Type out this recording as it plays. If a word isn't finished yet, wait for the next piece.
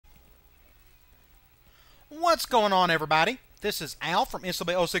What's going on, everybody? This is Al from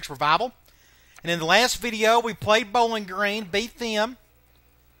NCAA 06 Revival. And in the last video, we played Bowling Green, beat them.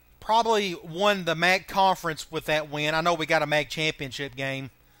 Probably won the MAC conference with that win. I know we got a MAC championship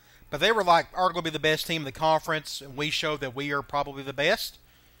game. But they were like arguably the best team in the conference, and we showed that we are probably the best.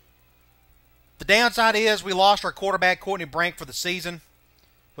 The downside is we lost our quarterback, Courtney Brank, for the season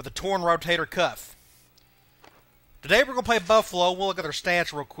with a torn rotator cuff. Today we're going to play Buffalo. We'll look at their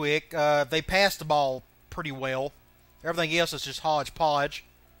stats real quick. They passed the ball pretty well. Everything else is just hodgepodge.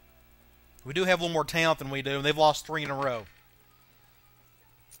 We do have a little more talent than we do, and they've lost 3 in a row.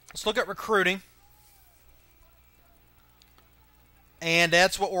 Let's look at recruiting. And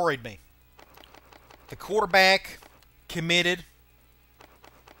that's what worried me. The quarterback committed.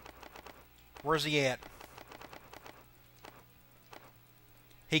 Where's he at?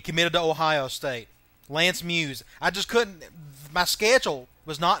 He committed to Ohio State. Lance Muse. I just couldn't. My schedule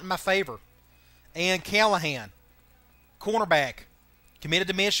was not in my favor. And Callahan, cornerback, committed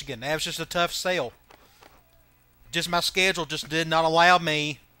to Michigan. That was just a tough sale. Just my schedule just did not allow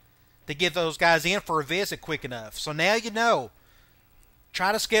me to get those guys in for a visit quick enough. So now you know.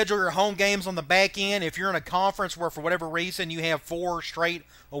 Try to schedule your home games on the back end. If you're in a conference where for whatever reason you have 4 straight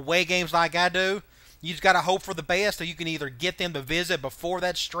away games like I do, you just got to hope for the best that you can either get them to visit before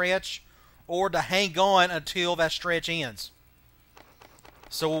that stretch or to hang on until that stretch ends.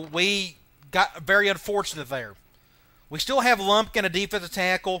 So we got very unfortunate there. We still have Lumpkin, a defensive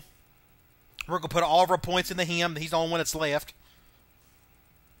tackle. We're going to put all of our points into him. He's the only one that's left.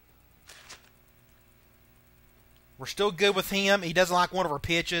 We're still good with him. He doesn't like one of our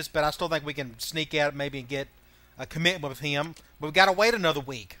pitches, but I still think we can sneak out maybe and get a commitment with him. But we've got to wait another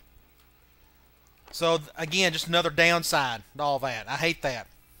week. So, again, just another downside to all that. I hate that.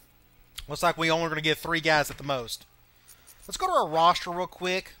 Looks like we only going to get 3 guys at the most. Let's go to our roster real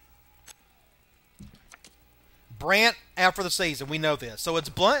quick. Brant out for the season. We know this. So, it's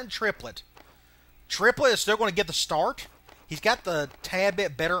Blunt and Triplett. Triplett is still going to get the start. He's got the tad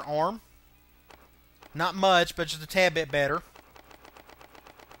bit better arm. Not much, but just a tad bit better.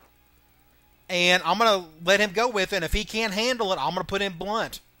 And I'm going to let him go with it. And if he can't handle it, I'm going to put in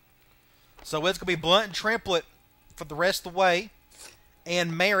Blunt. So it's going to be Blunt and Triplett for the rest of the way.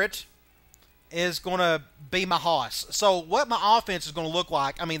 And Merritt is going to be my hoss. So what my offense is going to look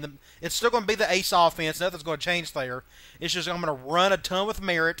like, I mean, it's still going to be the ace offense. Nothing's going to change there. It's just I'm going to run a ton with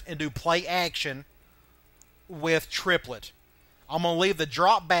Merritt and do play action with Triplett. I'm going to leave the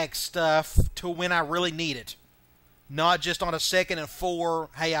drop back stuff to when I really need it. Not just on a 2nd and 4,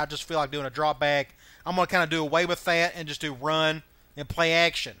 hey, I just feel like doing a drop back. I'm going to kind of do away with that and just do run and play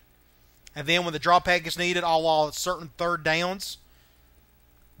action. And then when the drop back is needed, all certain 3rd downs,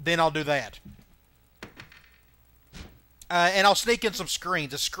 then I'll do that. And I'll sneak in some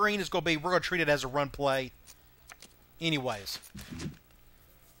screens. The screen is going to be, we're going to treat it as a run play anyways.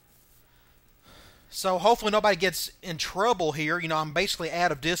 So hopefully nobody gets in trouble here. You know, I'm basically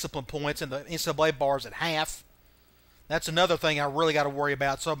out of discipline points, and the NCAA bar is at half. That's another thing I really got to worry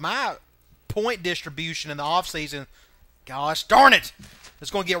about. So my point distribution in the offseason, gosh darn it,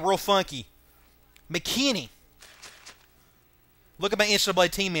 it's going to get real funky. McKinney. Look at my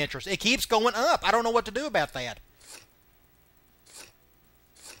NCAA team interest. It keeps going up. I don't know what to do about that.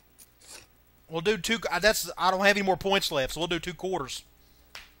 We'll do 2. I don't have any more points left, so we'll do 2 quarters.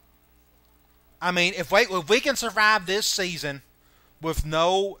 I mean, if we can survive this season with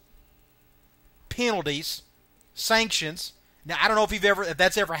no penalties, sanctions. Now, I don't know if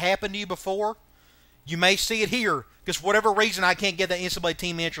that's ever happened to you before. You may see it here because for whatever reason I can't get the NCAA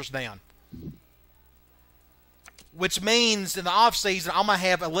team interest down. Which means in the offseason I'm going to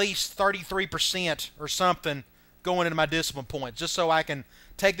have at least 33% or something going into my discipline points just so I can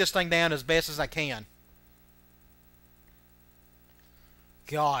take this thing down as best as I can.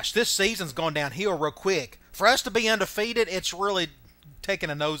 Gosh, this season's gone downhill real quick. For us to be undefeated, it's really taken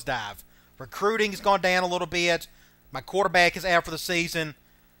a nosedive. Recruiting's gone down a little bit. My quarterback is out for the season.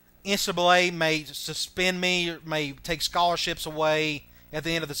 NCAA may suspend me, may take scholarships away at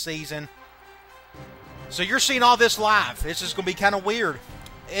the end of the season. So you're seeing all this live. It's just going to be kind of weird.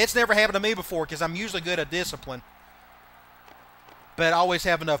 It's never happened to me before because I'm usually good at discipline. But I always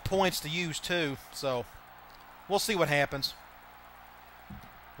have enough points to use too. So we'll see what happens.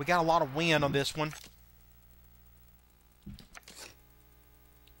 We got a lot of wind on this one.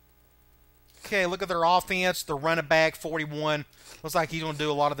 Okay, look at their offense. Their running back, 41. Looks like he's going to do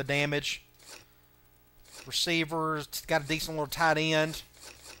a lot of the damage. Receivers, got a decent little tight end.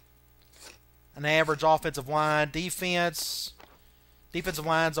 An average offensive line. Defensive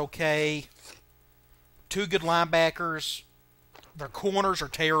line's okay. 2 good linebackers. Their corners are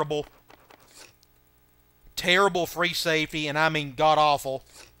terrible. terrible free safety, and I mean god-awful,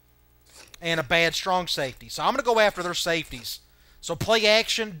 and a bad strong safety. So I'm going to go after their safeties. So play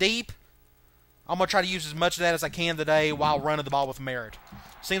action, deep. I'm going to try to use as much of that as I can today while running the ball with merit.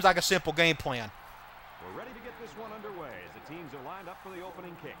 Seems like a simple game plan. We're ready to get this one underway as the teams are lined up for the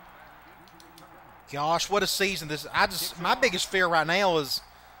opening kick. Gosh, what a season this is. My biggest fear right now is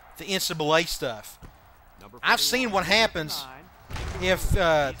the NCAA stuff. I've seen what happens if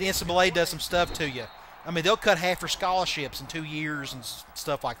the NCAA does some stuff to you. I mean, they'll cut half your scholarships in 2 years and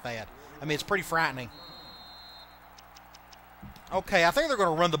stuff like that. I mean, it's pretty frightening. Okay, I think they're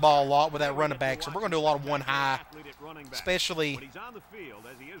going to run the ball a lot with that running back, so we're going to do a lot of one high, especially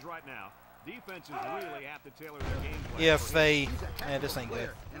if they... Man, this ain't good.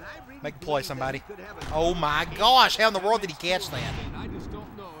 Make a play, somebody. Oh, my gosh. How in the world did he catch that?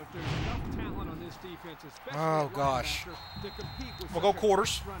 Oh, gosh. We'll go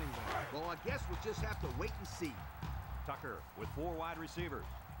quarters. Well, I guess we'll just have to wait and see. Tucker with 4 wide receivers.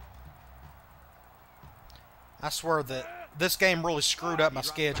 I swear that this game really screwed up my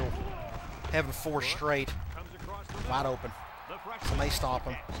schedule. Having 4 straight wide open. So they stop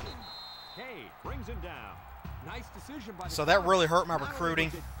him. So that really hurt my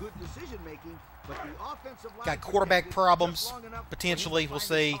recruiting. Got quarterback problems, potentially, we'll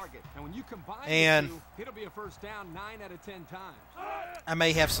see. And I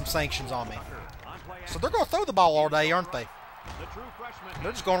may have some sanctions on me. So they're going to throw the ball all day, aren't they?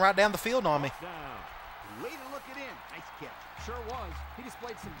 They're just going right down the field on me. Way to look it in. Nice catch. Sure was. He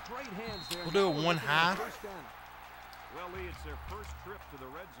displayed some great hands there. We'll do a one high. Well, Lee, it's their first trip to the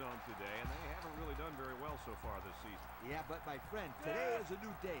red zone today, and they haven't really done very well so far this season. Yeah, but my friend, today is a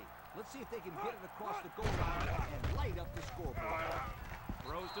new day. Let's see if they can get it across the goal line and light up the scoreboard.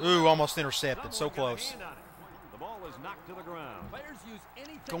 Ooh, almost intercepted. So close. The ball is knocked to the ground.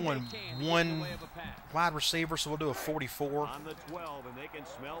 Going one wide receiver, so we'll do a 44. On the 12, and they can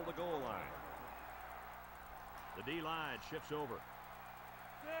smell the goal line. The D-line shifts over.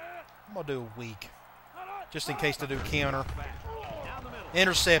 I'm going to do a weak, just in case they do counter.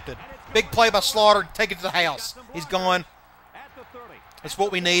 Intercepted. Big play by Slaughter. Take it to the house. He's gone. It's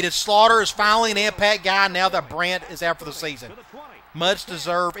what we needed. Slaughter is finally an impact guy now that Brandt is out for the season. Much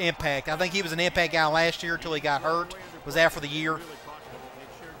deserved impact. I think he was an impact guy last year until he got hurt. Was out for the year.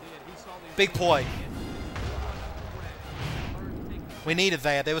 Big play. We needed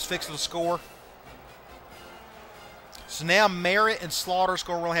that. They was fixing the score. So now Merritt and Slaughter's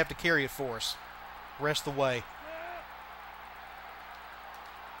going to really have to carry it for us the rest of the way.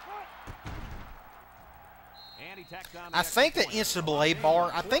 I think the NCAA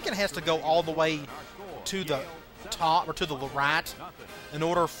bar, I think it has to go all the way to the top or to the right in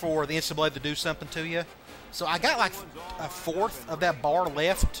order for the NCAA to do something to you. So I got like a fourth of that bar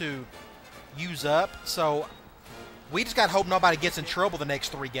left to use up. So we just got to hope nobody gets in trouble the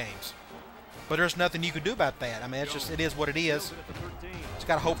next 3 games. But there's nothing you can do about that. I mean, it's just, it is what it is. Just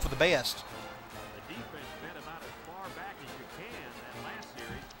got to hope for the best.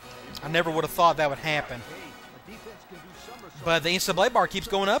 I never would have thought that would happen. But the NCAA bar keeps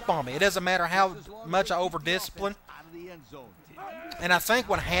going up on me. It doesn't matter how much I over-discipline. And I think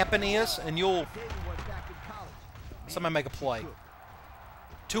what happened is, and you'll... Somebody make a play.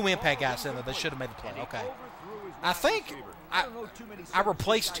 2 impact guys in there. They should have made the play. Okay. I think I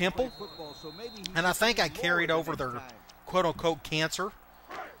replaced Temple, and I think I carried over their quote-unquote cancer.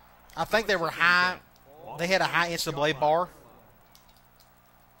 I think they were high. They had a high NCAA bar.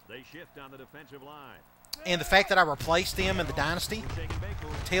 They shift on the defensive line. And the fact that I replaced them in the Dynasty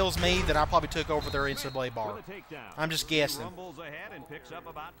tells me that I probably took over their NCAA bar. I'm just guessing.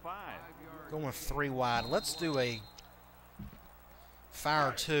 Going 3 wide. Let's do a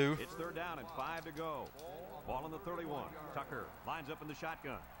fire 2. It's 3rd down and 5 to go. Ball on the 31. Tucker lines up in the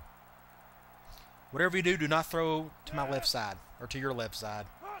shotgun. Whatever you do, do not throw to my left side or to your left side.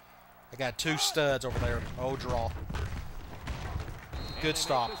 I got 2 studs over there. Oh, draw. Good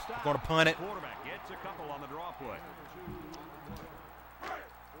stop. Going to punt it. Quarterback gets a couple on the draw play.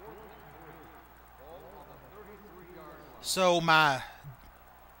 So my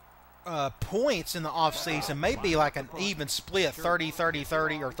points in the offseason may be like an even split,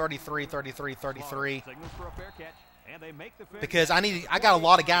 30-30-30 or 33-33-33. Because I got a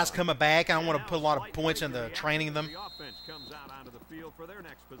lot of guys coming back. I want to put a lot of points into training them. The offense comes out onto the field for their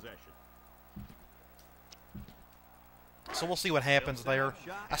next possession. So we'll see what happens there.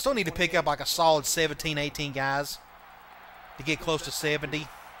 I still need to pick up like a solid 17, 18 guys to get close to 70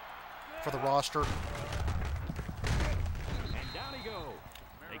 for the roster.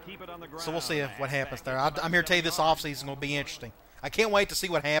 So we'll see what happens there. I'm here to tell you this offseason will be interesting. I can't wait to see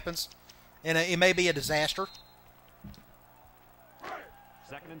what happens. And it may be a disaster.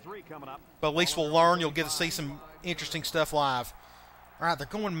 2nd and 3 coming up. But at least we'll learn. You'll get to see some interesting stuff live. All right, they're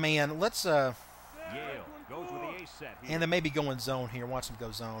going man. Let's Yale goes with the ace set here. and they may be going zone here. Watch them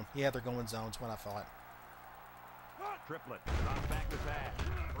go zone. Yeah, they're going zones. What I thought. Triplet. Drops back to pass.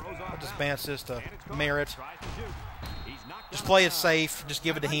 Throws off I'll just balance. bounce this to And it's caught. Merritt. Tries to shoot. He's knocked Just down play the it side. safe. Just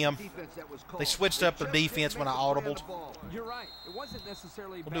give it to him. They switched up their defense when I audibled. You're right. It wasn't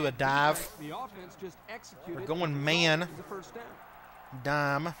necessarily We'll do a dive. The offense just executed. They're going man. It was a first down.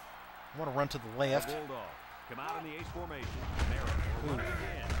 Dime. I want to run to the The left. Bulldogs come out in the ace formation. Merritt will run it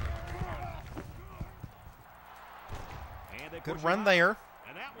again. And they Good push run him out. there.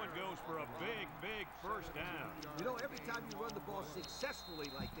 And that one goes for a big, big first down. You know, every time you run the ball successfully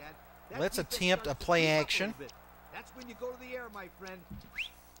like that, Let's defense attempt starts a to play creep up a action. little bit. That's when you go to the air, my friend.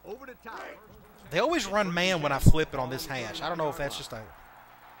 Over the top. They always run man when I flip it on this hash. I don't know if that's just a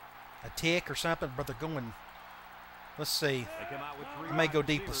tick or something, but they're going. Let's see. They come out with three I may go wide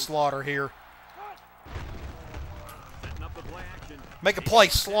deep with receivers. Slaughter here. Setting up the play action. Make a play,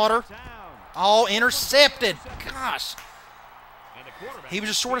 Slaughter. Down. All intercepted. Gosh. And the quarterback He was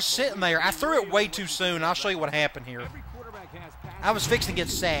just sort of sitting there. I threw it way too soon. I'll show you what happened here. Every quarterback has passes I was fixing to get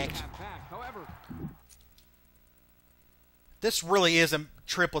sacked. back. However, This really isn't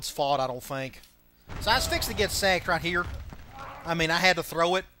Triplet's fault, I don't think. So I was fixing to get sacked right here. I mean, I had to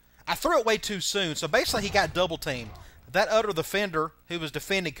throw it. I threw it way too soon, so basically he got double-teamed. That other defender who was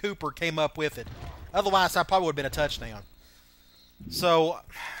defending Cooper came up with it. Otherwise, I probably would have been a touchdown. So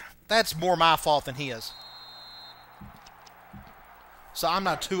that's more my fault than his. So I'm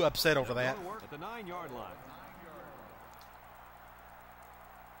not too upset over that. at the 9-yard line.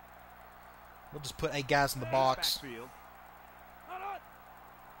 We'll just put 8 guys in the box. Backfield.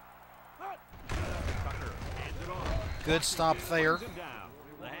 Tucker hands it off. Good stop there. Brings him down.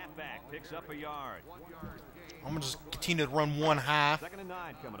 The halfback picks up a yard. I'm going to just continue to run one high. 2nd and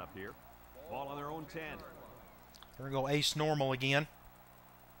 9 coming up here. Ball on their own 10. We're going to go ace normal again.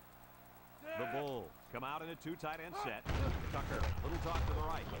 The Bulls come out in a 2 tight end set. Tucker, little toss to the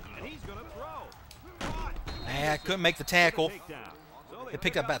right. And he's going to throw. I couldn't make the tackle. Takedown. So They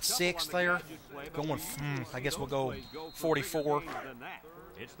picked up about 6 there. Going, I guess we'll go 44.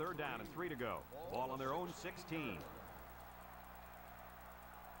 It's 3rd down and 3 to go. Ball on their own 16.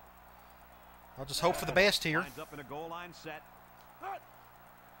 I'll just hope for the best here. Lines up in a goal line set.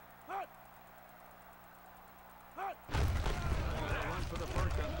 Run for the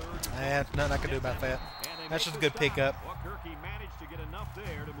first and 3rd. Nothing I can do about that. And they That's make just a the good stop. pickup. Kirky managed to get enough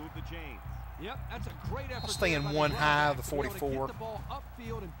there to move the chain. yep, that's a great effort. I'll stay in there by the one high running of the back to be able to 44. Get the ball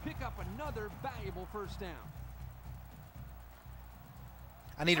upfield and pick up another valuable first down.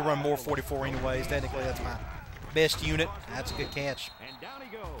 I need to run more 44 anyways. Technically, that's my best unit. That's a good catch. And down he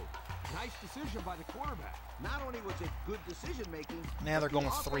goes. Nice decision by the quarterback. Not only was it good decision making. Now they're but the going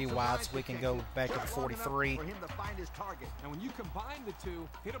 3 offensive wide, line so we can go protection back to the took long enough 43. For him to find his target. And when you combine the two,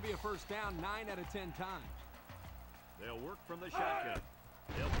 it'll be a first down 9 out of 10 times. They'll work from the shotgun.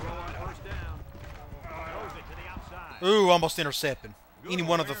 They'll throw on first down. Throws it to the outside. Ooh, almost intercepted. Good Any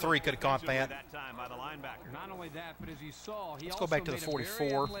one of the awareness 3 could have caught defensively that. time by the linebacker. Not only that, but as you saw, he Let's go also back to the made a very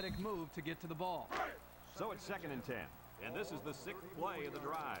 44. athletic move to get to the ball. So it's 2nd and 10. And this is the 6th play of the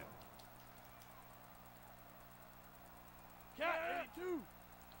drive.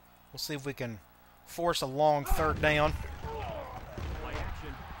 We'll see if we can force a long 3rd down. Play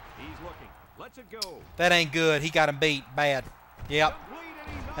action. He's looking. Lets it go. That ain't good. He got him beat. Bad. Yep.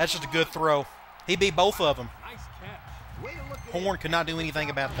 That's just a good throw. He beat both of them. Nice catch. Way to look at Horn it. could not do anything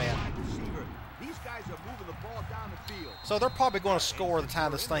about that. Wide receiver. These guys are moving the ball down the field. So they're probably going to score the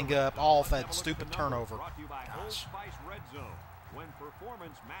time this thing up off that stupid turnover. Brought to you by Old Gosh. Spice Red Zone, when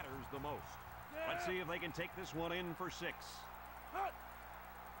performance matters the most. Let's see if they can take this one in for 6.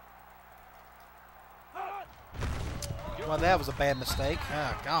 Well, that was a bad mistake.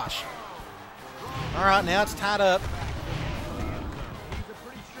 Oh, gosh. All right, now it's tied up. He's a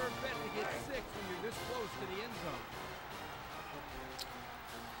pretty sure bet to get 6 when you're this close to the end zone.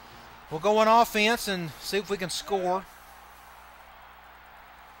 We'll go on offense and see if we can score.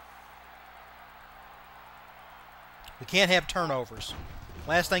 We can't have turnovers.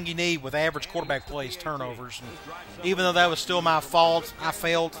 Last thing you need with average quarterback play is turnovers. And even though that was still my fault, I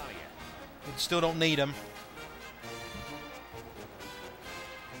failed. We still don't need them.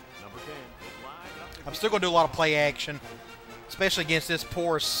 Number 10 is lined up to I'm still going to do a lot of play action, especially against this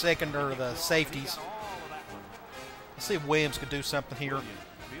poor second or the safeties. all of that one. Let's see if Williams could do something here.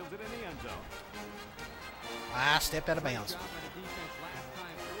 Fields it in the end zone. I stepped out of bounds. Job by the defense last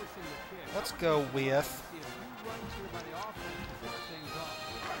time forcing the kick. Let's go with, See a few runs here by the offense to start things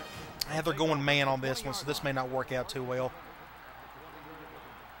off. And they're going man on this one, so this may not work out too well.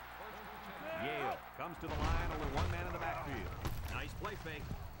 Yale comes to the line, only one man in the backfield. Nice play fake.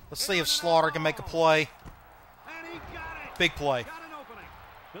 Let's see if Slaughter can make a play. And he got it. Big play. Got an opening.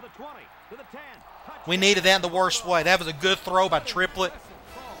 To the 20, to the 10. We needed that in the worst way. That was a good throw by Triplett.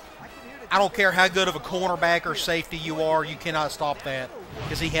 I don't care how good of a cornerback or safety you are, you cannot stop that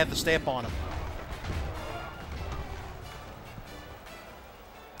because he had the step on him.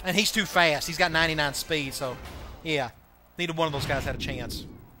 And he's too fast. He's got 99 speed, so yeah, neither one of those guys had a chance.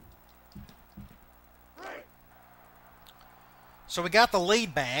 So we got the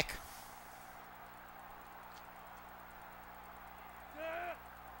lead back.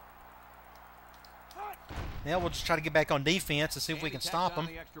 Now we'll just try to get back on defense and see if we can stop them.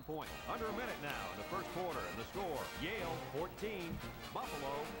 The extra point. Under a minute now in the first quarter, and the score: Yale 14,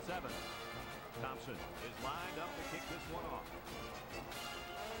 Buffalo 7. Thompson is lined up to kick this one off.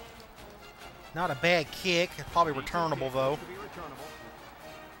 Not a bad kick. Probably returnable though. To be returnable.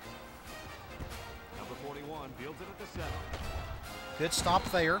 Number 41 fields it at the 7. Good stop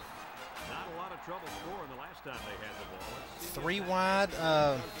there. Not a lot of trouble scoring the last time they had the ball. Let's see 3 if wide.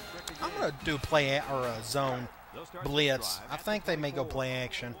 I'm going to do a zone blitz. I think they may go play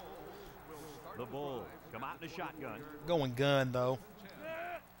action. the Bulls come out in a shotgun. Going gun, though.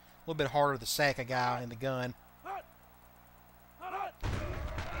 A little bit harder to sack a guy in the gun.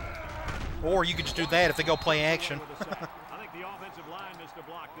 Or you could just do that if they go play action. I think the offensive line missed a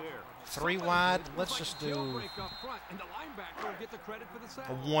block there. 3 wide. Let's just do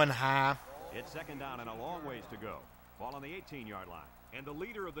a 1 high. It's second down and a long ways to go. Ball on the 18-yard line. And the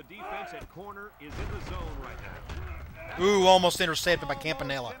leader of the defense at corner is in the zone right now. Ooh, almost intercepted by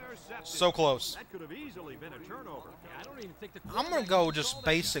Campanella. So close. That could have easily been a turnover. I'm going to go just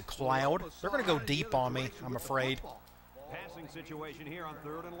basic cloud. They're going to go deep on me, I'm afraid. Passing situation here on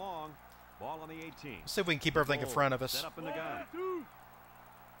 3rd and long. Ball on the 18. Let's see if we can keep everything in front of us. Set up in the gun.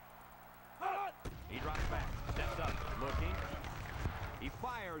 He drops back. Steps up. Looking. He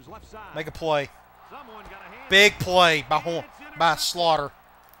fires left side. Make a play. Someone got a hand. Big play by Slaughter.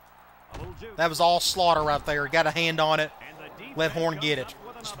 That was all Slaughter right there. Got a hand on it. Let Horn get it.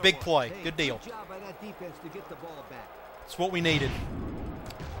 Just a big play. Good deal. That's what we needed.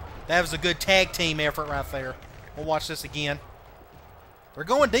 That was a good tag team effort right there. We'll watch this again. They're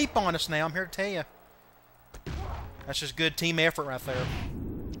going deep on us now, I'm here to tell you. That's just good team effort right there.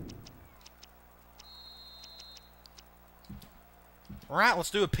 All right, let's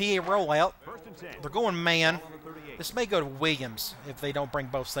do a PA rollout. They're going man. This may go to Williams if they don't bring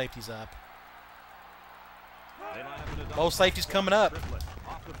both safeties up. Both safeties coming up.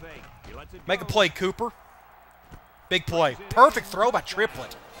 Make a play, Cooper. Big play. Perfect throw by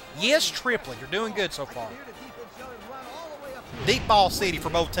Triplett. Yes, Triplett. You're doing good so far. Deep ball city for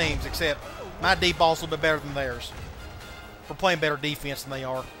both teams, except my deep ball's a little bit better than theirs. We're playing better defense than they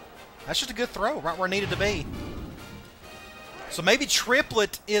are. That's just a good throw, right where it needed to be. So maybe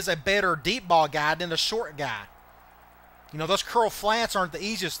Triplett is a better deep ball guy than the short guy. You know, those curl flats aren't the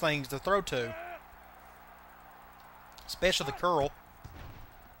easiest things to throw to. Especially the curl.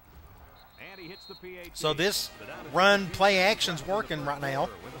 So this run play action's working right now.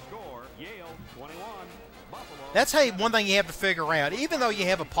 That's one thing you have to figure out. Even though you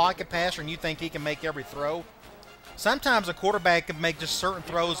have a pocket passer and you think he can make every throw, sometimes a quarterback can make just certain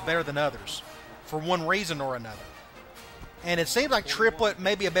throws better than others for one reason or another. And it seems like Triplett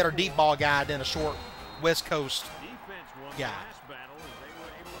may be a better deep ball guy than a short West Coast guy.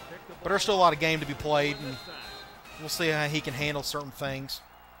 But there's still a lot of game to be played, and we'll see how he can handle certain things.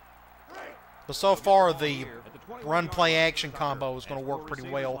 But so far, the run-play-action combo is going to work pretty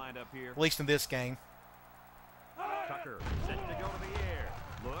well, at least in this game.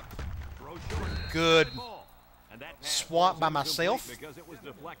 Good swat by myself.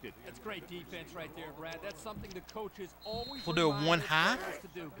 That's great defense right there, Brad. That's something the coaches always We'll do a 1 high.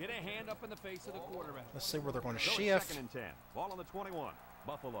 get a hand up in the face of the quarterback. Let's see where they're going to shift. 2nd and 10. Ball on the 21.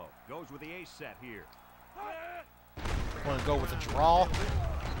 Buffalo goes with the ace set here. Going to go with a draw.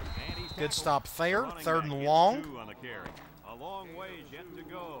 Good stop there. 3rd and long. A long ways yet to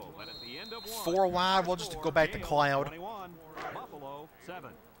go, but at the end of 4 wide. We'll just go back to cloud. 21, Buffalo 7.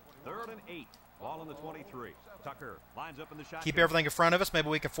 3rd and 8. Ball on the 23. Tucker lines up in the shot. Keep everything in front of us. Maybe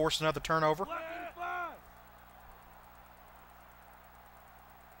we can force another turnover.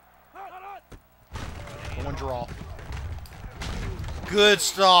 One draw. Good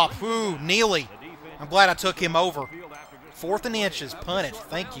stop. Ooh, Neely. I'm glad I took him over. 4th and inches. Punt it.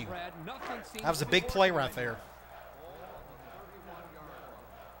 Thank you. That was a big play right there.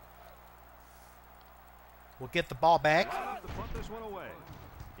 We'll get the ball back.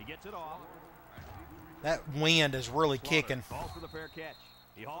 He gets it off. That wind is really kicking. Calls for the fair catch.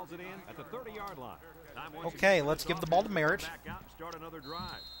 He hauls it in at the 30-yard line. Okay, let's give the ball to Merritt. Back out and start another drive.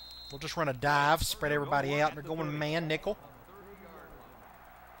 We'll just run a dive, spread everybody out. They're going man, nickel.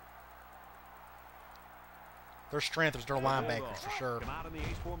 Their strength is their linebackers for sure. Come out in the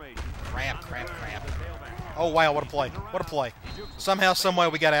ace formation. Crap. Oh, wow, what a play. What a play. Somehow, someway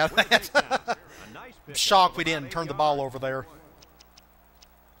we got out of that. I'm shocked we didn't turn the ball over there.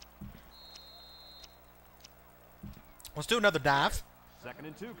 Let's do another dive. Second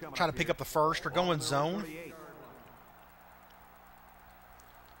and 2 coming Try to pick up the first. They're going zone.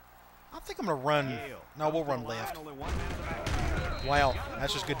 I think I'm going to run. No, we'll run left. Wow,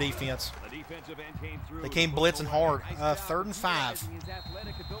 that's just good defense. They came blitzing hard. 3rd and 5.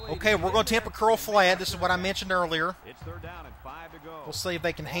 Okay, we're going to temper curl flat. This is what I mentioned earlier. It's 3rd down and 5 to go. We'll see if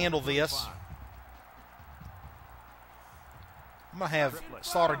they can handle this. I'm going to have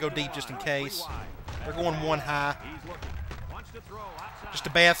Slaughter go deep just in case. They're going one high. Just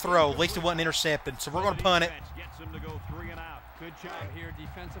a bad throw. At least it wasn't intercepted. So we're going to punt it. Good job here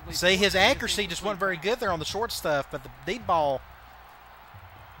defensively. See, his accuracy just wasn't very good there on the short stuff, but the deep ball,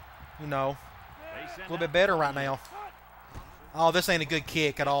 you know, a little bit better right now. Oh, this ain't a good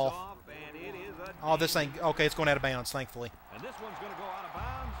kick at all. Oh, this ain't. Okay, it's going out of bounds, thankfully. And this one's going to go out of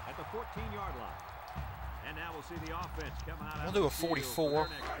bounds at the 14-yard line. And now we'll see the offense come out. We'll do a 44.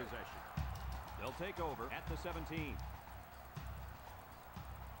 They'll take over at the 17.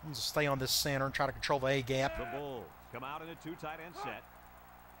 I'm just stay on this center and try to control the A gap. The Bulls come out in a 2 tight end set.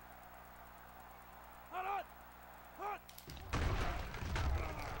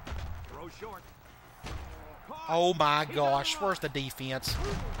 Throw short. Oh my gosh, where's the defense?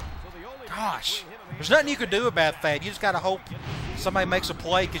 Gosh, there's nothing you can do about that. You just got to hope somebody makes a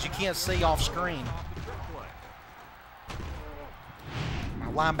play because you can't see off screen.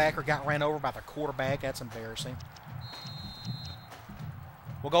 My linebacker got ran over by the quarterback. That's embarrassing.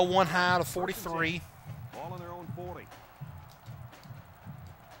 We'll go one high to 43. Ball on their own 40.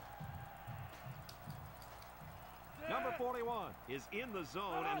 Number 41 is in the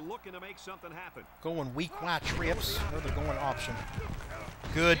zone and looking to make something happen. Going weak wide trips. Or they're going option.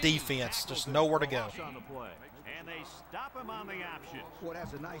 Good defense. Just nowhere to go. On the play. And they stop him on the option. Boy,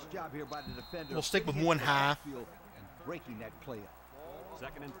 that's a nice job here by the defender. We'll stick with one high. And breaking that play up.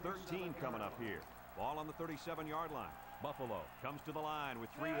 2nd and 13 coming up here. Ball on the 37-yard line. Buffalo comes to the line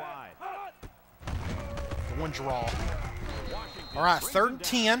with 3 wide. The one draw. All right, 3rd and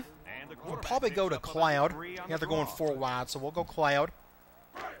 10. We'll probably go to Cloud. Yeah, they're going 4 wide, so we'll go Cloud.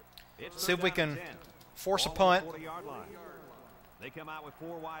 See if we can force a punt. They come out with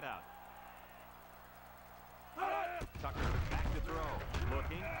 4 wide out. Tucker back to throw.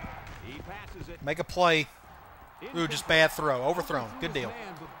 Looking. He passes it. Make a play. Ooh, just bad throw. Overthrown. Good deal.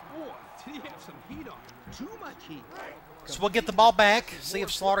 Did he have some heat on him? Too much heat. So we'll get the ball back, see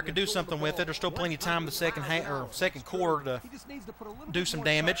if Slaughter can do something with it. There's still plenty of time in the second quarter to do some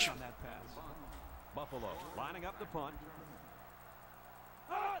damage. Buffalo lining up the punt.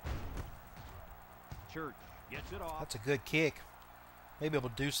 Church gets it off. That's a good kick. Maybe able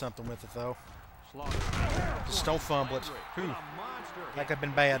to do something with it, though. Slaughter. Just don't fumble it. Whew. That could have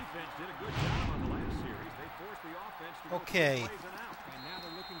been bad. Okay.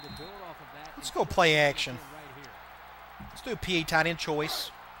 Let's go play action. Let's do a PA tight end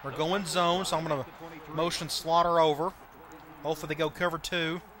choice. We're going zone, so I'm going to motion Slaughter over. Hopefully they go cover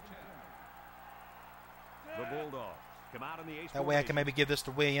 2. The Bulldogs come out in the ace that way I can maybe give this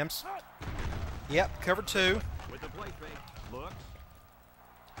to Williams. Yep, cover 2. With the play fake. Looks.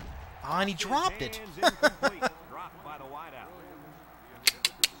 Oh, and he dropped it. Dropped by the wideout.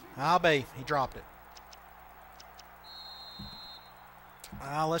 I'll be. He dropped it.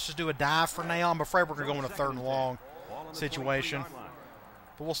 Let's just do a dive for now. I'm afraid we're going to go in a 3rd and long situation.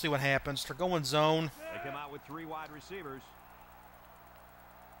 But we'll see what happens. They're going zone. They come out with 3 wide receivers.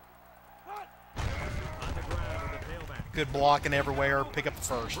 Good blocking everywhere. Pick up the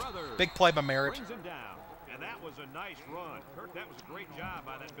first. Big play by Merritt. And that was a nice run. Kirk, that was a great job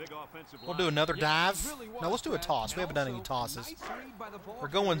by that big offensive line. We'll do another dive. No, let's do a toss. We haven't done any tosses. We're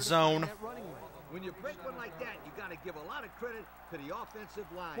going zone. When you break one like that, you got to give a lot of credit to the offensive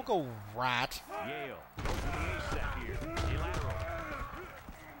line. We'll go right. Yale goes to the A set here. Lateral.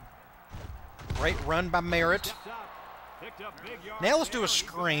 Great run by Merritt. Now let's do a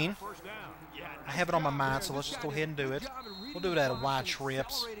screen. I have it on my mind, so let's just go ahead and do it. We'll do it out of wide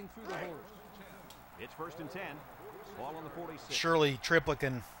trips. It's 1st and 10. Ball on the 46. Surely Triplett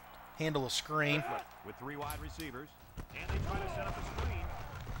can handle a screen. With 3 wide receivers. And they try to set up a screen.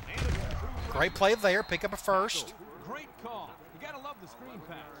 Great play there. Pick up a first. Great call. He gotta love the screen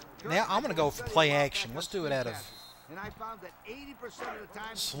pass. Now I'm going to go for play action. Let's do it out of And I found that 80% of the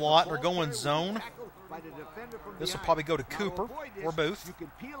time slot. They're going zone. This will probably go to Cooper or Booth. You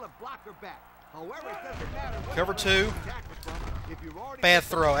can peel a blocker back. However, it doesn't matter what Cover 2. Bad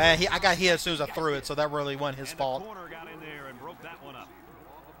throw. I got hit as soon as I threw it, so that really wasn't his fault. Corner got in there and broke that one up.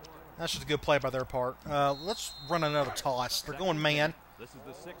 That's just a good play by their part. Let's run another toss. They're going man. This is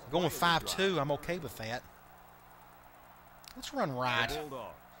the sixth Going 5-2. I'm okay with that. Let's run right.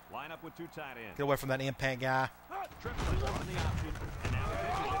 Bulldogs line up with 2 tight ends. Get away from that impact guy. Triplett on the option, and now he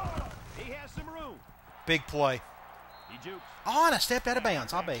pitches it. He has some room. Big play. He jukes. Oh, and I stepped out of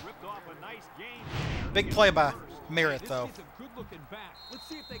bounds. I'll be. Ripped off a nice gain. Big play by Merritt, This though. kid's a good-looking back. Let's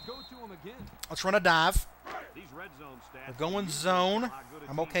see if they go to him again. Let's run a dive. These red zone stats. We're going zone.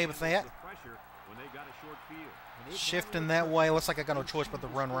 I'm okay with that. Pressure when they got a short field. Shifting that way. Looks like I got no choice but to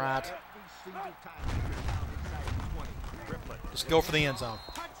run right. Triplett. Just go for the end zone.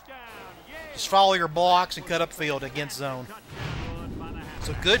 Touchdown. Yale. Just follow your blocks and cut up field against zone. Touchdown run by the half. It's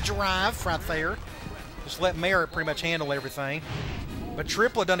a good drive right there. Just let Merritt pretty much handle everything. But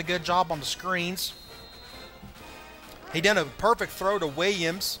Triplett done a good job on the screens. He done a perfect throw to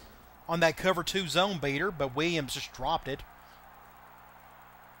Williams on that cover 2 zone beater, but Williams just dropped it.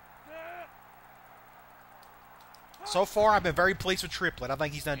 So far, I've been very pleased with Triplett. I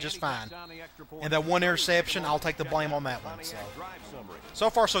think he's done just fine. And that one interception, I'll take the blame on that one. So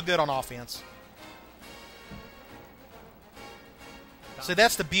far, so good on offense. See,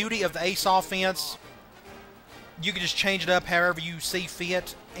 that's the beauty of the Ace offense. You can just change it up however you see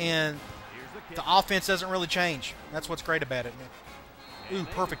fit, and the offense doesn't really change. That's what's great about it. Ooh,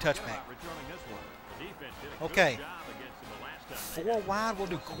 perfect touchback. Okay. 4 wide, we'll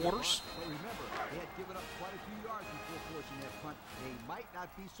do quarters. But remember, they had given up quite a few yards before forcing that punt. They might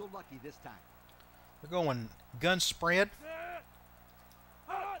not be so lucky this time. We're going gun spread.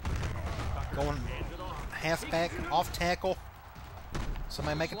 Going halfback, off tackle.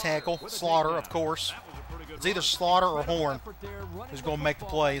 Somebody make a tackle. Slaughter, of course. It's either Slaughter or Horn who's going to make the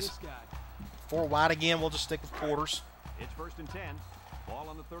plays. 4 wide again. We'll just stick with quarters. It's 1st and 10. Ball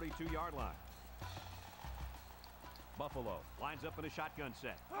on the 32-yard line. Buffalo lines up in a shotgun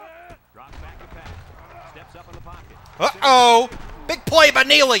set. Drops back to pass. Steps up in the pocket. Uh-oh! Big play by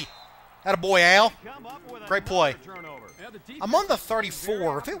Neely. Attaboy, Al. Come up with Great play. turnover. I'm on the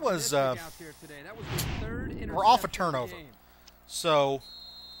 34. If it was, we're off a turnover. So,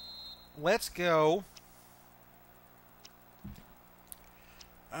 let's go.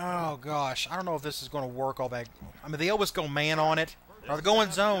 Oh, gosh. I don't know if this is going to work all that. I mean, they always go man on it. Or they're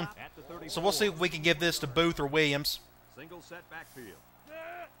going zone. So we'll see if we can give this to Booth or Williams. Single set backfield.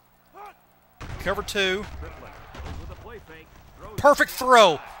 Cover 2. With a play fake. Perfect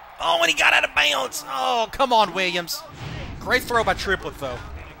throw. Oh, and he got out of bounds. Oh, come on, Williams. Great throw by Triplett, though.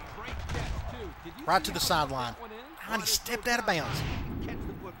 Right to the sideline. And he stepped out of bounds.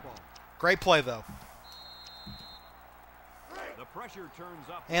 Great play, though. The pressure turns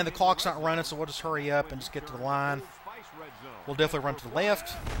up. And the clock's not running, so we'll just hurry up and just get to the line. We'll definitely run to the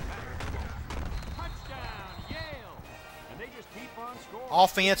left.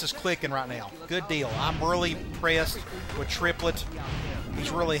 Offense is clicking right now. Good deal. I'm really impressed with Triplett.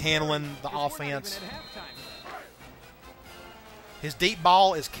 He's really handling the offense. His deep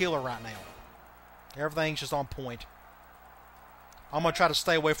ball is killer right now. Everything's just on point. I'm going to try to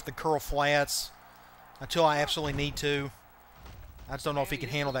stay away from the curl flats until I absolutely need to. I just don't know if he can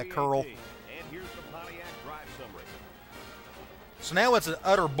handle that curl. So now it's an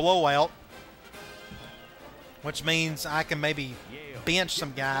utter blowout, which means I can maybe bench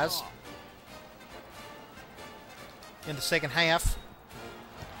some guys in the second half.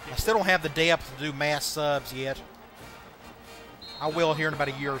 I still don't have the depth to do mass subs yet. I will here in about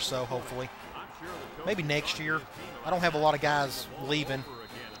a year or so, hopefully. Maybe next year. I don't have a lot of guys leaving.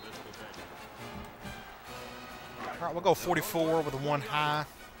 All right, we'll go 44 with a 1 high.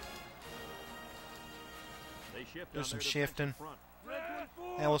 Do some shifting.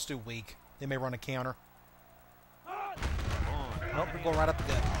 And let's do weak. They may run a counter. Nope, we're going right up the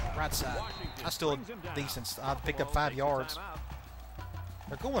gut. Right side. I still decent. I picked up 5 yards.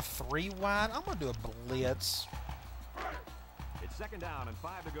 They're going 3 wide. I'm going to do a blitz. It's 2nd down and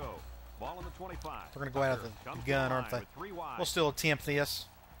 5 to go. Ball on the 25. They're going to go out of the gun, aren't they? We'll still attempt this.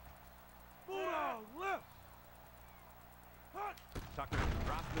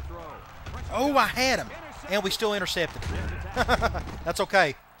 Oh, I had him. And we still intercepted. That's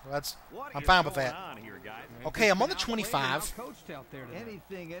okay. I'm fine with that. Okay, I'm on the 25.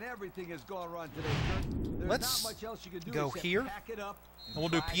 Anything and everything has gone wrong today, Kurt. There's Let's not much else you can do go except here. pack it up And we'll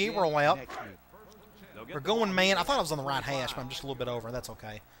do PA fly rollout. next week. They're going man. I thought I was on the right hash, but I'm just a little bit over. That's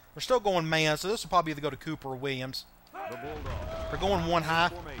okay. They're still going man, so this will probably either go to Cooper or Williams. They're going one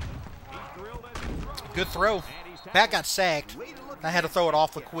high. Good throw. That got sacked. I had to throw it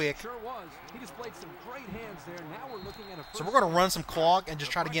awfully quick. Sure was. He displayed some great hands there. Now we're looking at a So we're going to run some clock and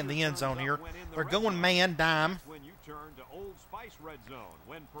just try to get in the end zone here. They're going man, dime.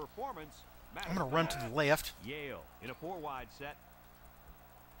 I'm going to run to the left. Yale in a 4-wide set.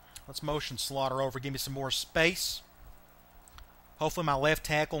 Let's motion Slaughter over. Give me some more space. Hopefully my left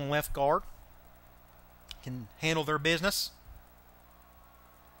tackle and left guard can handle their business.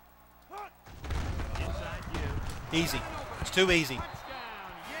 Easy. It's too easy.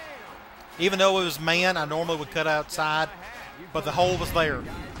 Even though it was man, I normally would cut outside, but the hole was there.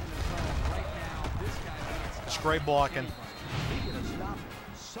 It's great blocking.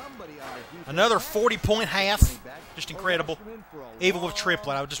 Another 40-point half. Just incredible. Even with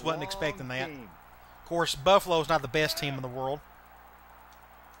triplet, I just wasn't expecting that. Of course, Buffalo's not the best team in the world.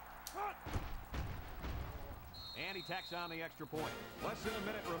 And he tacks on the extra point. Less than a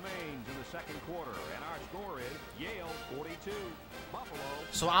minute remains in the second quarter, and our score is Yale 42, Buffalo.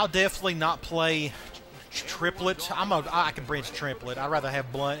 So I'll definitely not play triplet. I can bridge triplet. I'd rather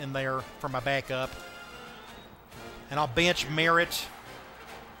have Blunt in there for my backup. And I'll bench Merritt.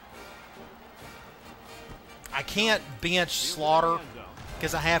 I can't bench Slaughter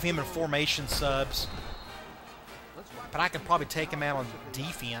because I have him in formation subs. But I could probably take him out on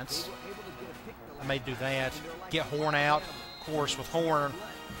defense. I may do that. Get Horn out. Of course, with Horn,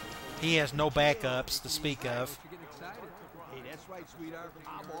 he has no backups to speak of. Hey, that's right, sweetheart.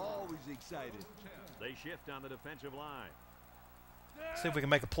 I'm always excited. They shift on the defensive line. See if we can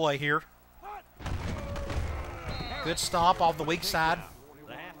make a play here. Good stop off the weak side.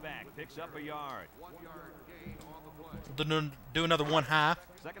 The halfback picks up a yard. Do another one high.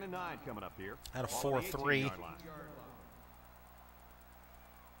 2nd and 9 coming up here. Out of 4-3.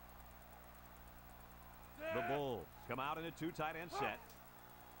 The Bulls come out in a 2 tight end set.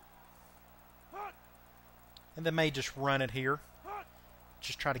 And they may just run it here.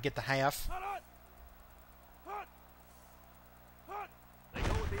 Just try to get the half. They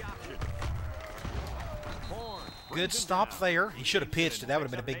go with the option. Horn Good stop there. He should have pitched it. That would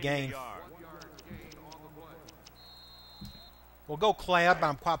have been a big gain. We'll go Clad, but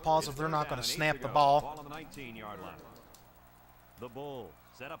I'm quite positive they're not going to snap the ball. Ball on the 19-yard line. The Bulls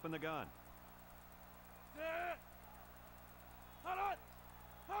set up in the gun.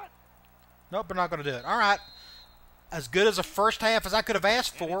 Nope, they're not going to do it. All right. As good as a first half as I could have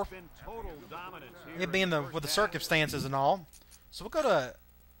asked for. It being with the circumstances and all. So we'll go to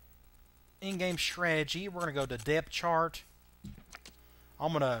in-game strategy. We're going to go to depth chart.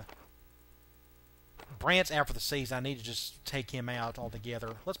 I'm going to... Brandt's out for the season. I need to just take him out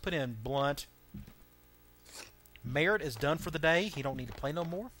altogether. Let's put in Blunt. Merritt is done for the day. He don't need to play no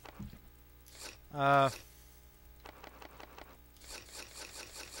more.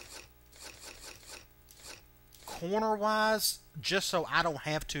 Corner-wise, just so I don't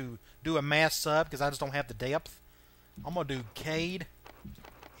have to do a mass sub because I just don't have the depth, I'm going to do Cade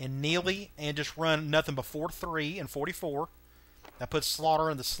and Neely and just run nothing but 4-3 and 44. That puts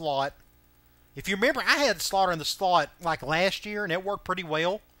Slaughter in the slot. If you remember, I had Slaughter in the slot like last year, and it worked pretty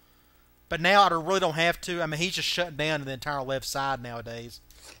well. But now I really don't have to. I mean, he's just shutting down the entire left side nowadays.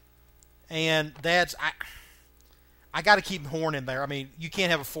 And that's... I got to keep Horn in there. I mean, you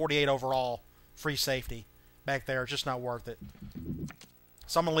can't have a 48 overall free safety back there. It's just not worth it.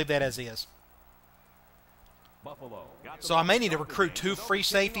 So I'm going to leave that as is. So I may need to recruit 2 free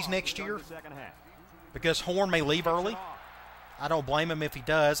safeties next year because Horn may leave early. I don't blame him if he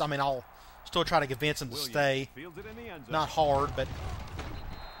does. I mean, I'll still try to convince him to stay. Not hard, but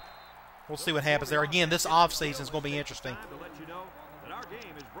we'll see what happens there. Again, this offseason is going to be interesting.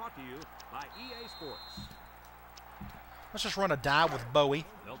 Let's just run a dive with Bowie.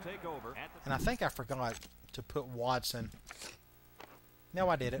 And I think I forgot to put Watson. No,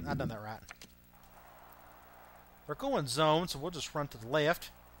 I didn't. I've done that right. They're going zone, so we'll just run to the left.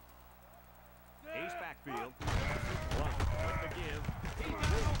 Ace backfield.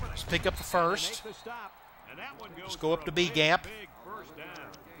 Just pick up the first. Just go up to B gap.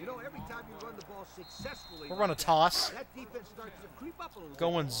 You know, every time you run the ball successfully, We'll run a toss. that defense starts to creep up a little.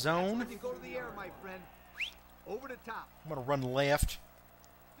 Going zone. You go to the air, my friend. Over the top. I'm going to run left.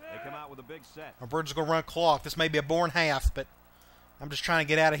 They come out with a big set. And we're just going to run clock. This may be a boring half, but I'm just trying to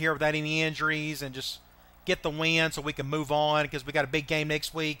get out of here without any injuries and just get the win so we can move on because we got a big game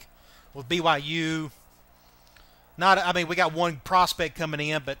next week with BYU. I mean, we got 1 prospect coming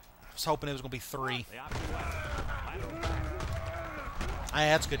in, but I was hoping it was going to be 3.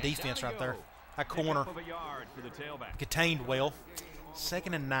 That's good defense right there. my corner Of a yard for the tailback. contained well.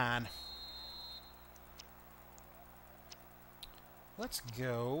 2nd and 9. Let's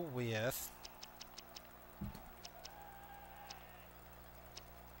go with...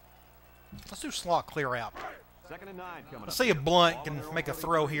 Let's do slot clear out. 2nd and 9 coming Let's up. see if Blunt can make a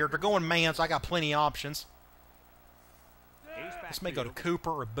throw here. They're going man, so I got plenty of options. Ace This may go to backfield.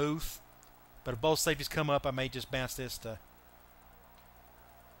 Cooper or Booth. But if both safeties come up, I may just bounce this to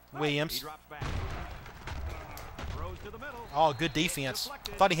He Williams. drops back. Throws to the middle. Oh, good defense.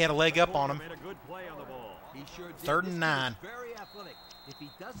 Thought he had a leg up on him. Made a good play on the ball. He sure did. 3rd This and kid is 9. Very athletic. If he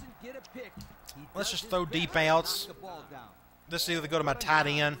doesn't get a pick, he Let's does just his throw best deep to knock outs. the ball down. This either go to my tight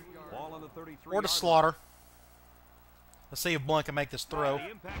end Ball on the 33 or to Slaughter. Let's see if Blunt can make this throw.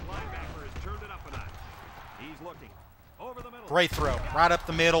 The impact linebacker has turned it up a notch. He's looking over the middle. Great throw. Right up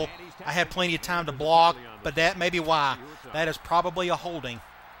the middle. I had plenty of time to block, but that may be why. That is probably a holding.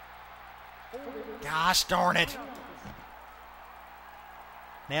 Gosh darn it.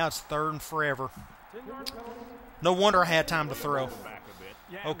 Now it's 3rd and forever. No wonder I had time to throw. Back a bit.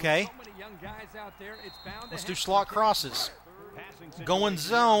 Yeah, Okay. with so many young guys out there, it's bound to Let's do happen. slot crosses. Passing Going situation,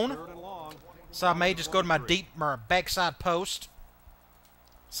 zone. 3rd and long. So I may just go to my deep or backside post.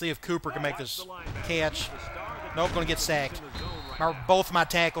 See if Cooper can make this catch. Nope, going to get sacked. Both my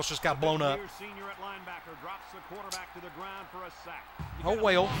tackles just got blown up. Senior at linebacker drops the quarterback to the ground for a sack. Oh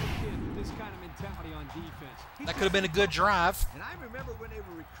well. Kid with this kind of mentality on defense. That could have been a good drive. And I remember when they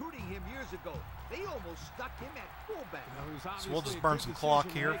were recruiting him years ago, they almost stuck him at fullback. It was So we'll just obviously a burn good some decision clock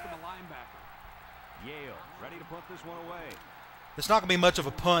to here. make him a linebacker. Yale ready to put this one away. It's not going to be much of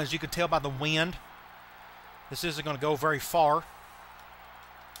a punt, as you can tell by the wind. This isn't going to go very far.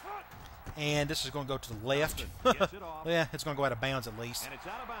 And this is going to go to the left. Gets it off. Yeah, it's going to go out of bounds at least. And it's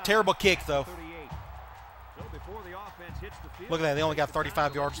out of bounds. Terrible kick, though. 38. So before the offense hits the field, Look at that. They only got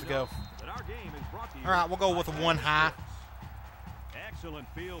 35 yards to go. that our game is brought to you All right, we'll go with a one high. Excellent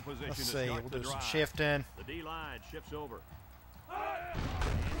field position. Let's to see. start We'll the do some drive. shifting. The D-line shifts over. And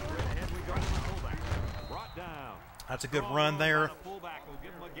straight ahead we go to the fullback. Brought down. That's a good Strong run there. by the fullback will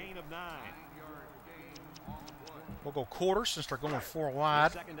give him a gain of 9. We'll go quarter since they're going 4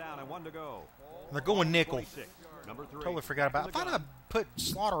 wide. 2nd down and 1 to go. They're going nickel. 26, number 3. Totally forgot about it. I thought I put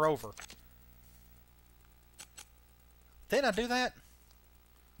Slaughter over. Didn't I do that?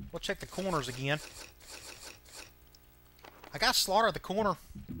 We'll check the corners again. I got Slaughter at the corner.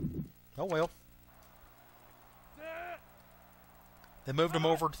 Oh well. They moved him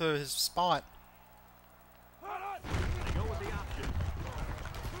over to his spot. They go with the option.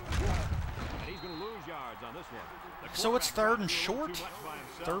 And he's going to lose yards on this one. The So it's quarterback 3rd and got a little short? too much by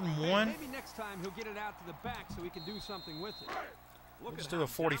himself. 3rd and 1. Maybe next time he'll get it out to the back so he can do something with it. Look Let's at do how a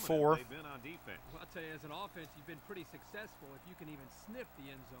 44. dominant they've been on defense. Well, I'll tell you, as an offense, you've been pretty successful if you can even sniff the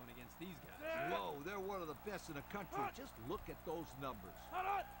end zone against these guys. Whoa, they're one of the best in the country. Just look at those numbers.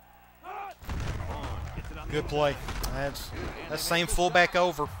 Gets it on the Good play. That's same fullback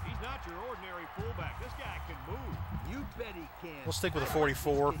over. He's not your ordinary fullback. This guy can move. You bet he can. We'll stick with a I like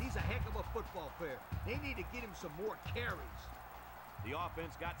 44. this kid. He's a heck of a football player. They need to get him some more carries. The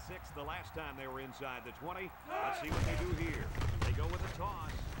offense got 6 the last time they were inside the 20. Let's see what they do here. They go with a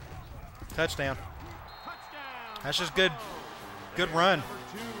toss. Touchdown. Touchdown. That's just good. Good run. Number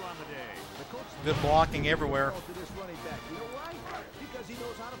 2 on the day. The coach Good blocking everywhere. to this running back. You know why? Because he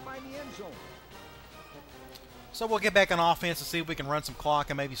knows how to find the end zone. So we'll get back on offense and see if we can run some clock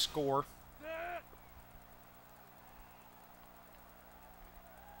and maybe score.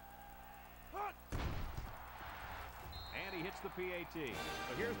 And he hits the PAT.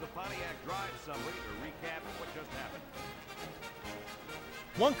 So here's the Pontiac drive summary to recap of what just happened.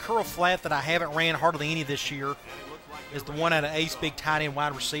 One curl flat that I haven't ran hardly any this year And it looks like is the one out of Ace Big Tight End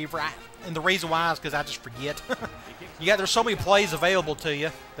Wide Receiver. And the reason why is because I just forget. There's so many plays available to you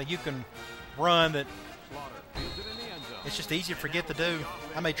that you can run that Slaughter fields it in the end zone. it's just easy to forget to do.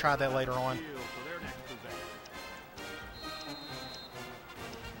 I may try that later on. Field for their next possession.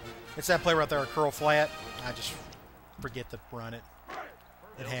 It's that play right there, a curl flat. I just forget to run it.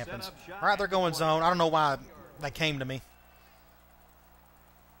 It happens. All right, they're going zone. I don't know why that came to me.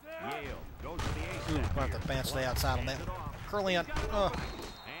 Yale goes to the Ooh, ace. going to have to bounce to the outside on that. Hands it off. Curl in. And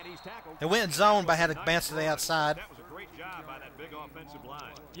he's tackled. They went in zone, but I had to bounce to the outside. That was a great job by that big offensive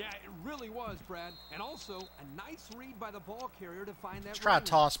line. Yeah, it really was, Brad. And also, a nice read by the ball carrier to find that. Let's try a running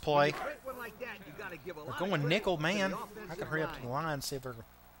toss play. Great one like that, you got to give a They're lot going of credit nickel, to man. the I offensive can hurry up to the line. line and see if they're...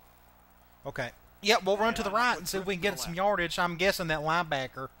 Okay. Yep, we'll run to the right and see if we can get some yardage. I'm guessing that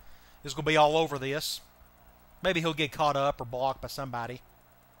linebacker is going to be all over this. Maybe he'll get caught up or blocked by somebody.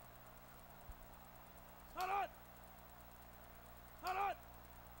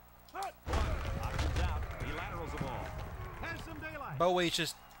 Bowie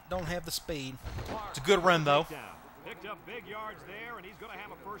just don't have the speed. It's a good run, though. Picked up big yards there, and he's going to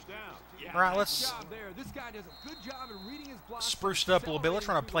have a first down. Yeah. All right, let's This guy does a good job in reading his blocks. spruce it up a little bit. Let's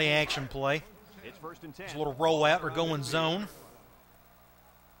run a play-action play. It's 1st and 10. It's a little rollout. We're going zone.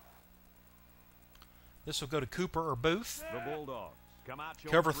 This will go to Cooper or Booth. The Bulldogs come out.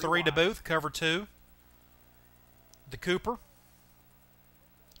 Cover 3 to Booth. Cover 2 to Cooper.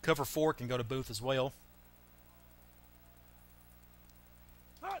 Cover 4 can go to Booth as well.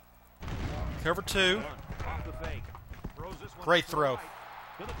 Cover 2. Off the fake. Throws this one Great to the throw. right,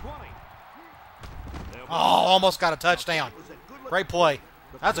 to the 20. Oh, almost got a touchdown. Great play.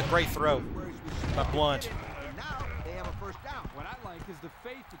 That's a great throw by Blunt. And now they have a first down. What I like is the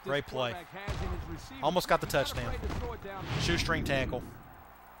faith that this Great play. quarterback has in his receivers. Almost got the He's not touchdown. afraid to throw it down. Shoestring tackle.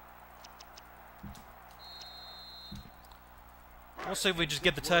 We'll see if we just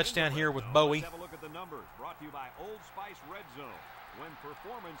get the touchdown here with Bowie. Let's have a look at the numbers. Brought to you by Old Spice Red Zone, when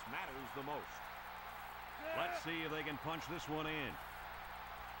performance matters the most. Let's see if they can punch this one in.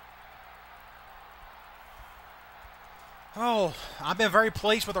 Oh, I've been very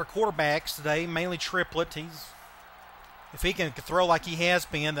pleased with our quarterbacks today, mainly Triplett. If he can throw like he has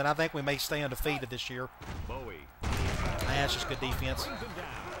been, then I think we may stay undefeated this year. Bowie That's just good defense. brings him down.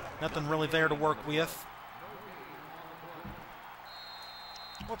 Nothing really there to work with.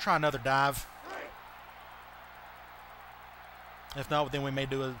 We'll try another dive. If not, then we may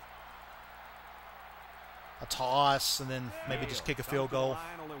do a toss and then maybe just kick a field goal.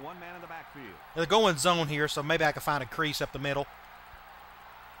 Only one man in the backfield. They're going zone here, so maybe I can find a crease up the middle.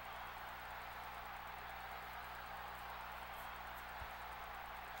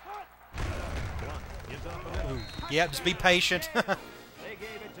 Blunt is up the middle. Yeah, just be patient. They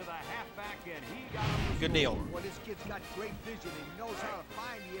gave it to the halfback, and he got him the Good deal. Well, this kid's got great vision and he knows how to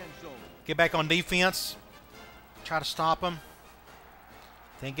find the end zone. Get back on defense. Try to stop him.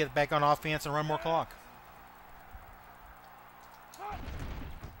 Then get back on offense and run more clock.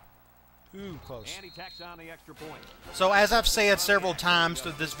 Ooh, close. And he tacks on the extra point. So as I've said several times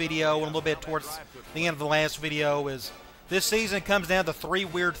to this video and a little bit towards the end of the last video is this season comes down to 3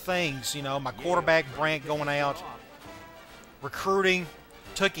 weird things. You know, my quarterback, Brant, going out. Recruiting.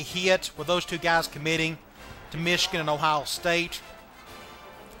 Took a hit with those 2 guys committing to Michigan and Ohio State.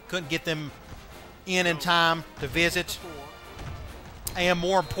 Couldn't get them in time to visit. And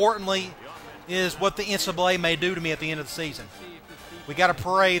more importantly is what the NCAA may do to me at the end of the season. We got to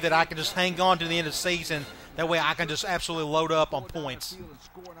pray that I can just hang on to the end of the season. That way I can just absolutely load up on points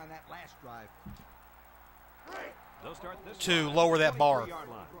to lower that bar.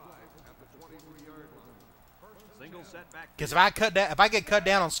 Because if I get cut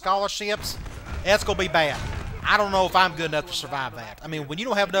down on scholarships, that's going to be bad. I don't know if I'm good enough to survive that. I mean, when you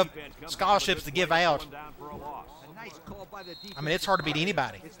don't have enough scholarships to give out, I mean, it's hard to beat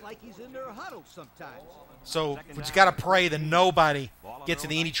anybody. It's like he's in their huddle sometimes. So we just got to pray that nobody gets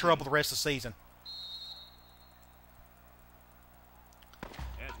into any trouble the rest of the season.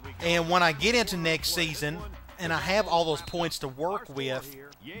 And when I get into next season and I have all those points to work with,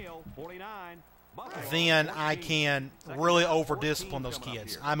 then I can really over-discipline those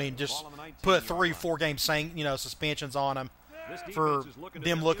kids. I mean, just put 3 or 4 game suspensions on them for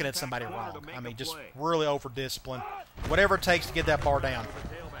them looking at somebody wrong. I mean, just really over-discipline. Whatever it takes to get that bar down.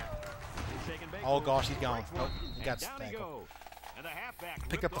 Oh, gosh, he's gone. Oh, he got tackled.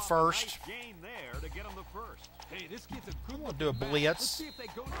 Pick up the first. I'm going to do a blitz.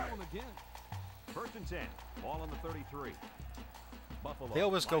 First and 10. Ball on the 33. Buffalo. They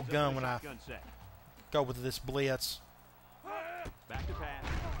always go gun when I go with this blitz. Back to pass.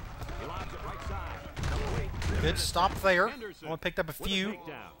 He lobs it right side. Good stop there. Only picked up a few.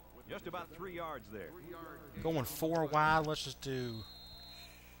 Just about 3 yards there. Going 4 wide. Let's just do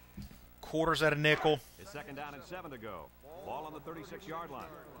quarters at a nickel. It's 2nd down and 7 to go. Ball on the 36-yard line.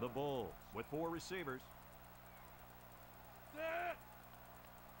 The Bull with 4 receivers.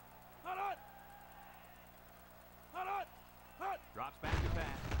 Drops back to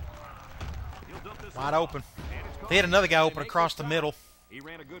pass. He'll dump this Wide one open. off. And it's They had another guy open across the middle. He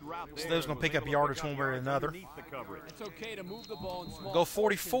ran a good route So there, they was going to pick was up able to yardage pick up one way or yards another. underneath the coverage. It's okay to move the ball in small Go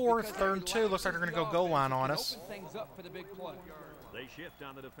sections 44, because third and every 2. Looks like they're going to go goal line on us. open things up for the big play. They shift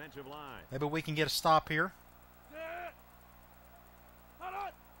on the defensive line. Maybe we can get a stop here.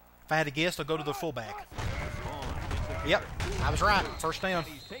 If I had to guess, they'll go to the fullback. Yep, I was right. First down.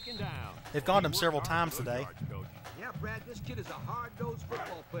 He's taken down. They've gone to him several times today. Yeah, Brad, this kid is a hard-nosed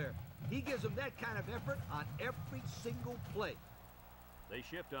football player. He gives them that kind of effort on every single play. They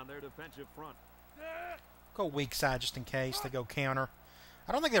shift on their defensive front. Go weak side just in case they go counter.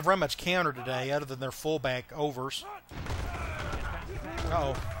 I don't think they've run much counter today other than their fullback overs.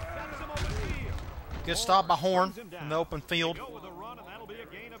 Uh-oh. Good stop by Horn in the open field.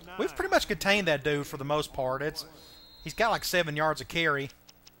 We've pretty much contained that dude for the most part. He's got like 7 yards of carry.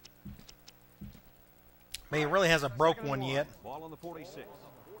 But he really hasn't broke one yet. Ball on the 46.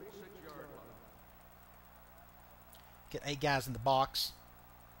 Get 8 guys in the box.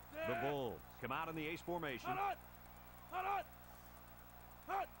 The Bulls come out in the ace formation.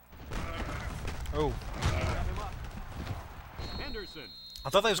 Oh. Henderson. I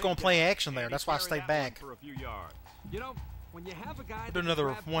thought they was going to play action there. That's why I stayed back. For a few yards. You know, when you have a guy Do that another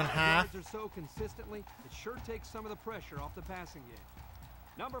can grab one 5 high. yards or so consistently, it sure takes some of the pressure off the passing game.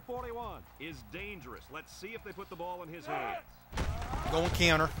 Number 41 is dangerous. Let's see if they put the ball in his hands. Going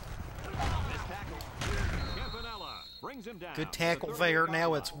counter. This tackle. Campanella brings him down. Good tackle there.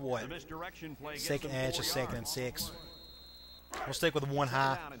 Now it's what? The misdirection play gets Second them edge, 4 a second and yards. 6. We'll stick with one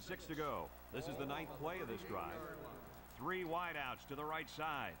high. Down and 6 to go. This is the 9th play of this drive. 3 wideouts to the right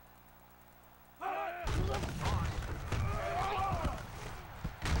side.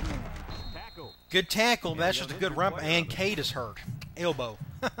 Tackle. Good tackle. That's just a good run. And Cade is hurt. Elbow.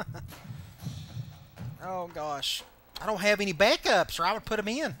 Oh, gosh. I don't have any backups, or I would put him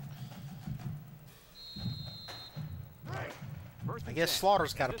in. I guess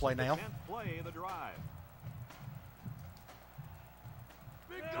Slaughter's got to play now. Play of the drive.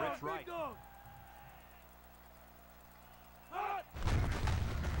 Trips right.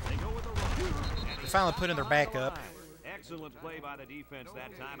 They go with a run. They finally put in their backup. Excellent play by the defense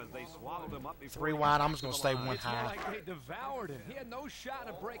that time as they swallowed him up before 3 wide. I'm just going to stay one It's more high. like they devoured him. He had no shot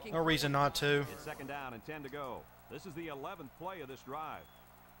of breaking. No reason not to. It's 2nd down and 10 to go. This is the 11th play of this drive.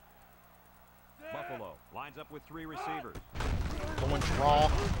 Buffalo lines up with 3 receivers. Going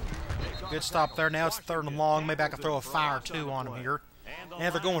draw. Good stop there. Now it's 3rd and long. Maybe I can throw a fire or 2 on him here.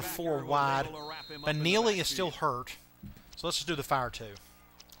 And they're going 4 wide. But Neely is still hurt. So let's just do the fire 2.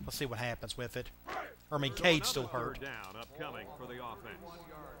 Let's see what happens with it. Or, I mean, Cade's still hurt. Down upcoming for the offense.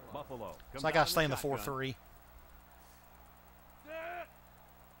 Buffalo. So I got to stay in the 4-3.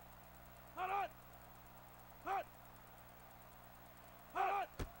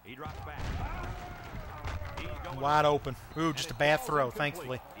 He drops back. Wide open. Ooh, just a bad throw,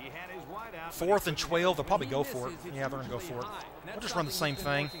 thankfully. He had his wide out. 4th and 12. They'll probably go for it. Yeah, they're going to go for it. We'll just run the same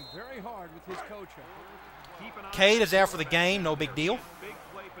thing. Very hard with his coaching. Keep an eye Cade is out for the game. No big deal. big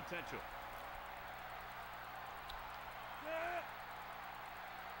play potential.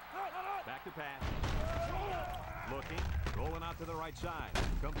 Back to pass. Looking, rolling out to the right side.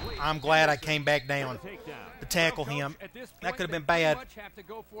 Complete. I'm glad I came back down Takedown. to tackle him. At this That point, could have been they pretty bad. much have to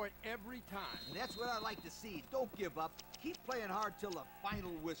go for it every time. And that's what I like to see. Don't give up. Keep playing hard till the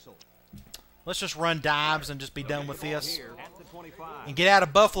final whistle. Let's just run dives and just be done with this. At the 25. And get out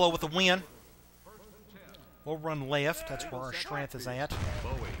of Buffalo with a win. We'll run left. That's where our strength is at.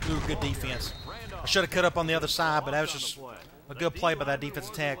 Ooh, good defense. I should have cut up on the other side, but that was just a good play by that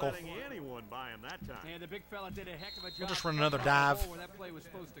defensive tackle. Anyone by him that time. And the big fella did a heck of a job. We'll just run another dive. Where that play was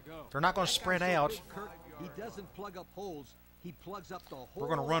supposed to go. They're not going to spread out. Kurt, he doesn't plug up holes. He plugs up the whole We're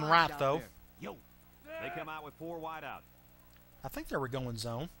going to run line right, down though. there. Yo. They come out with 4 wide out. I think they were going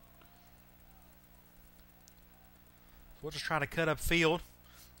zone. We'll just try to cut up field.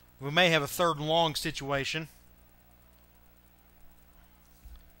 We may have a 3rd and long situation.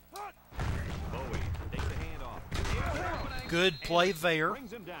 Bowie takes the handoff. Good play there.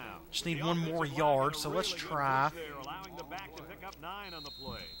 Brings him down. Just need The one more offensive yard, line so got a let's really good try. push there, allowing the back to pick up 9 on the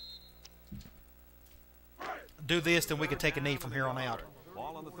play. Do this, then we can take a knee from here on out.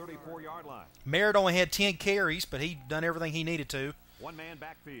 Ball on the 34-yard line. Merritt only had 10 carries, but he done everything he needed to. 1-man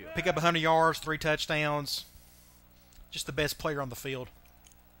backfield. Pick up 100 yards, 3 touchdowns. Just the best player on the field.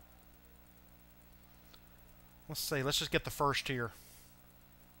 Let's see. Let's just get the first here.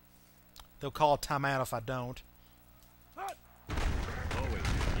 They'll call a timeout if I don't. Bowie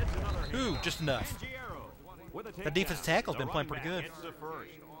gets another hit. Ooh, just enough. Giero with a The defensive takedown. tackle's been The playing running pretty back good. gets the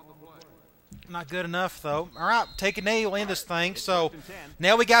first. Not good enough, though. All right, take a knee. We'll end this thing. So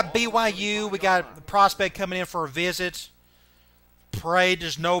now we got BYU. We got the prospect coming in for a visit. Pray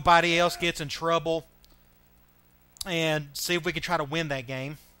just nobody else gets in trouble. And see if we can try to win that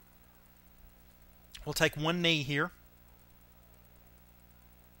game. We'll take one knee here.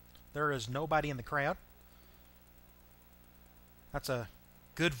 There is nobody in the crowd. That's a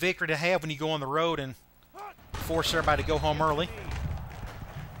good victory to have when you go on the road and force everybody to go home early.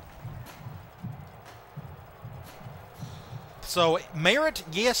 So, Merritt,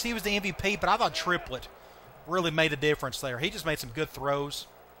 yes, he was the MVP, but I thought Triplett really made a difference there. He just made some good throws.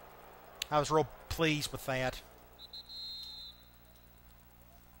 I was real pleased with that.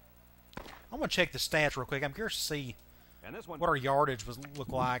 I'm going to check the stats real quick. I'm curious to see And this one. what our yardage look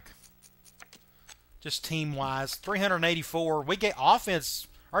like. Just team-wise. 384. We get offense.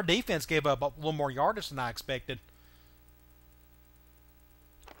 Our defense gave up a little more yardage than I expected.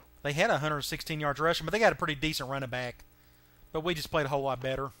 They had 116 yards rushing, but they got a pretty decent running back. But we just played a whole lot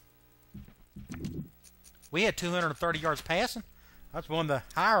better. We had 230 yards passing. That's one of the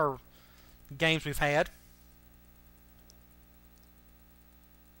higher games we've had.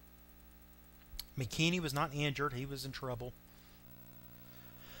 McKinney was not injured. He was in trouble.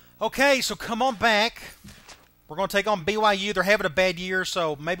 Okay, so come on back. We're going to take on BYU. They're having a bad year,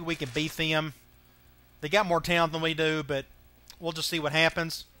 so maybe we can beat them. They got more talent than we do, but we'll just see what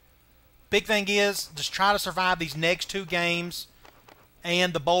happens. Big thing is, just try to survive these next 2 games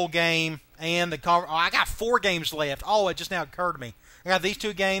and the bowl game and the conference. Oh, I got 4 games left. Oh, it just now occurred to me. I got these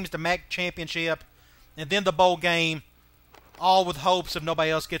 2 games, the MAC championship, and then the bowl game, all with hopes if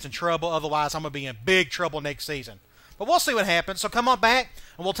nobody else gets in trouble. Otherwise, I'm going to be in big trouble next season. But we'll see what happens. So come on back,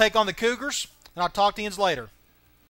 and we'll take on the Cougars, and I'll talk to you later.